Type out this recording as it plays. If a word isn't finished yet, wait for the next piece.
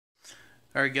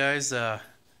Alright guys,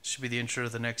 should be the intro to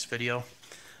the next video.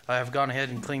 I have gone ahead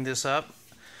and cleaned this up.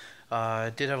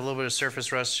 It did have a little bit of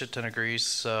surface rust, shit ton of grease,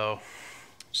 so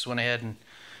just went ahead and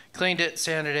cleaned it,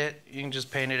 sanded it. You can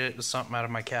just painted it with something out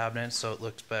of my cabinet so it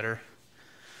looks better.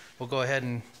 We'll go ahead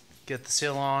and get the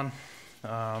seal on.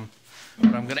 What I'm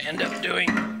going to end up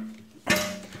doing,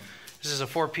 this is a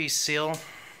 4-piece seal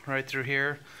right through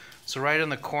here. So right on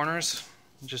the corners,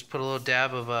 just put a little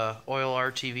dab of oil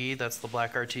RTV. That's the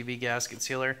black RTV gasket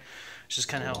sealer. Just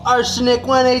kind of help. Arsenic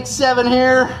 187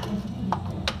 here.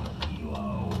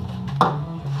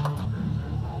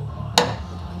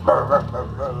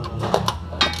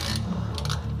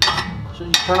 Should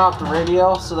you turn off the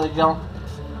radio so they don't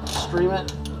stream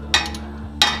it? You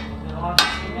don't want to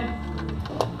stream it?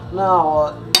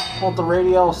 No, won't the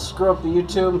radio screw up the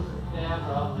YouTube? Yeah,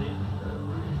 probably.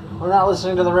 We're not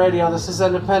listening to the radio. This is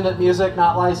independent music,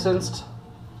 not licensed.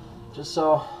 Just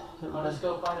so. I'll just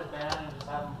go find a band and just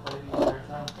have them play the entire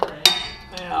time. Alright.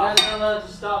 Yeah. You guys are gonna let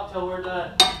us stop till we're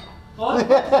done. What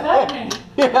does that mean?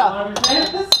 Yeah. You want to be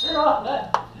this or what?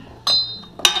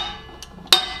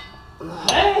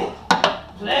 Play!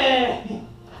 Play!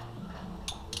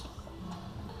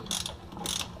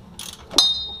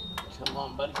 Come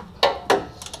on, buddy.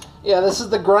 Yeah, this is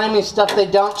the grimy stuff they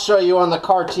don't show you on the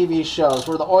car TV shows,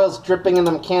 where the oil's dripping in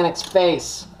the mechanic's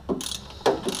face.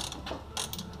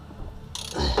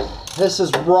 This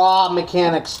is raw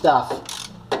mechanic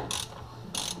stuff.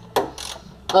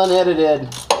 Unedited.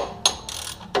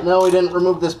 No, we didn't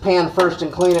remove this pan first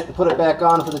and clean it and put it back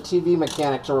on for the TV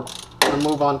mechanic to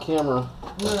remove on camera.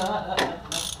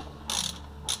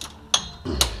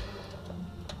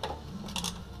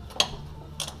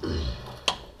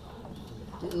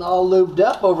 Getting all lubed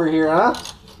up over here, huh?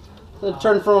 Gonna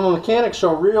turn from a mechanic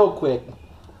show real quick.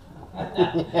 None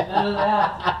of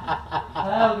that.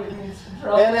 That'll get me in some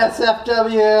trouble.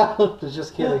 NSFW.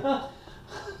 Just kidding.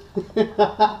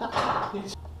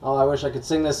 Oh, I wish I could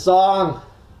sing this song.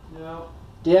 No.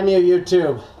 Damn you,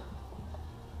 YouTube.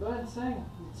 Go ahead and sing.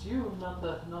 It's you, not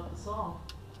the song.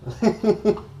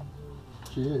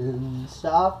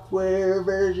 Software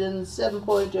version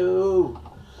 7.2.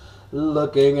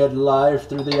 Looking at life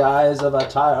through the eyes of a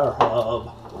tire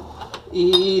hub.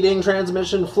 Eating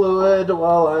transmission fluid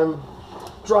while I'm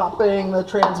dropping the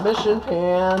transmission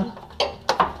pan.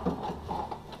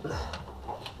 The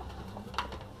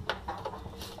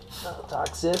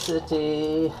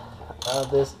toxicity of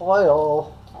this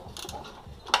oil.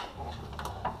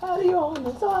 How do you own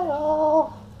this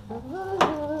oil?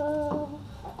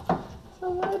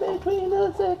 Somewhere between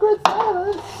the sacred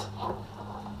silence.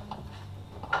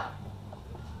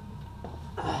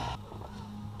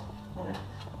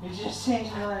 You just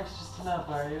changed the lyrics just enough,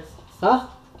 are you? Huh?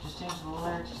 Just changed the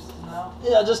lyrics just enough?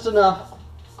 Yeah, just enough.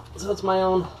 So it's my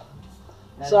own.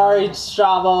 Sorry,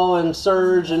 Chavo and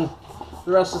Surge and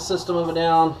the rest of the System of a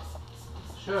Down.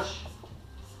 Shush.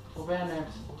 What band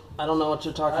names? I don't know what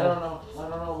you're talking I don't about. know. I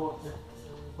don't know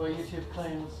what YouTube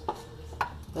claims.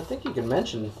 I think you can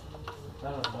mention. I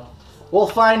don't know. We'll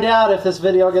find out if this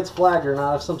video gets flagged or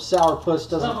not. If some sourpuss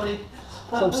doesn't.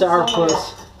 Some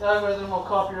sourpuss. The algorithm will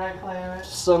copyright claim it.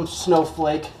 Some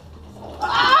snowflake.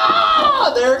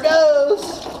 Ah! There it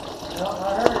goes! No,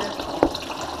 I heard it.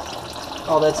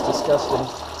 Oh, that's disgusting. Is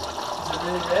it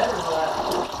really red or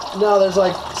black? No, there's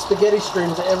like spaghetti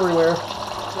streams everywhere.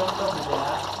 Don't tell me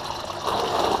that.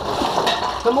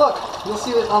 Come look. You'll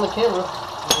see it on the camera.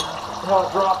 How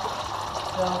it dropped.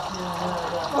 Don't see it.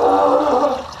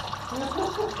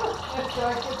 It's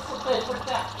trying to get some paper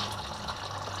back.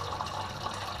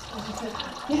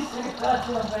 He's got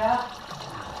to a bat.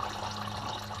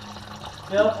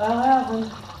 Yep, that'll happen.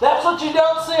 That's what you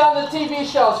don't see on the TV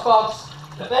shows, folks.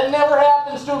 That never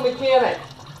happens to a mechanic.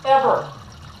 Ever.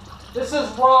 This is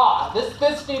raw.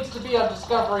 This needs to be on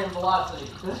Discovery and Velocity.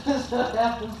 This is what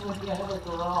happens when you have like a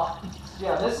raw.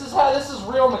 Yeah, this is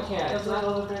real mechanics. It's like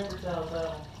all the paper towels, that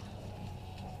one.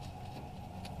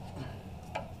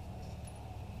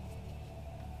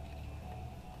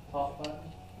 Top button.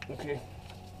 Okay.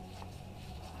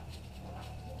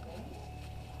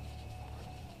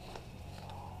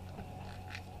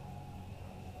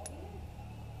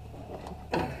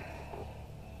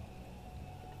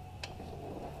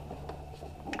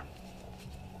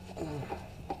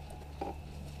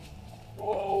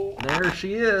 Whoa. There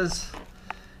she is.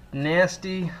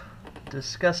 Nasty,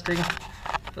 disgusting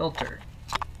filter.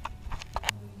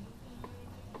 It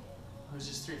was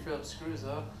just 3 Phillips screws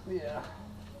up. Yeah.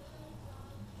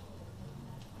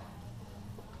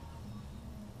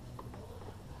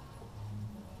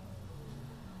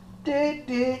 Doot,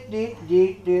 doot, doot,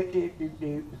 doot, doot, doot, doot,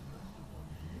 doot.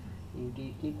 Doot,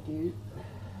 doot, doot, doot.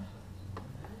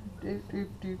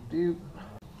 Putting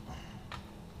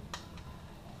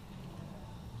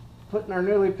our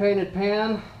newly painted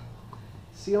pan,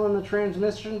 sealing the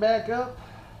transmission back up.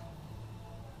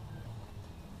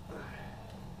 I'm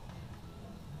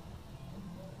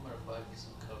gonna buy me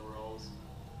some coveralls.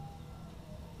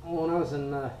 When I was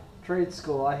in trade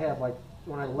school, I had like,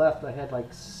 when I left, I had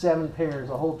like 7 pairs,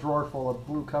 a whole drawer full of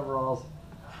blue coveralls.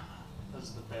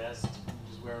 Those are the best. You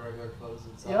just wear regular clothes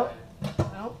inside. Yep.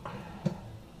 Nope.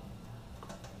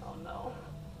 Oh no.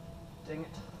 Dang it.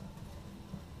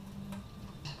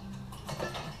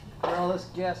 Well, this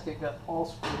gasket got all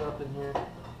screwed up in here.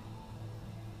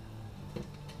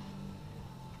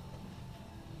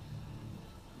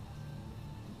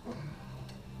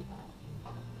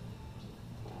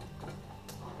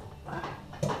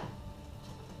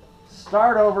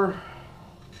 Start over.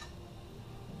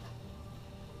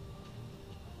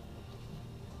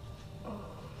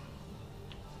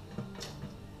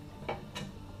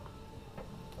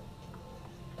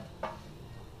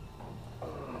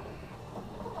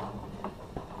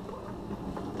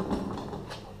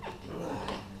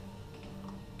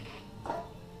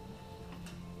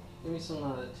 Give me some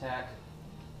of the tack.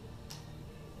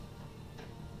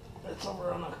 It's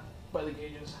over on by the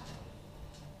gauges.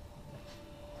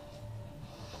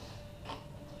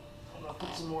 I'm gonna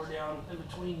put some more down in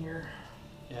between here.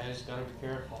 Yeah, I just gotta be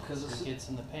careful because it gets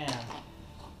in the pan.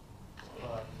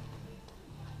 But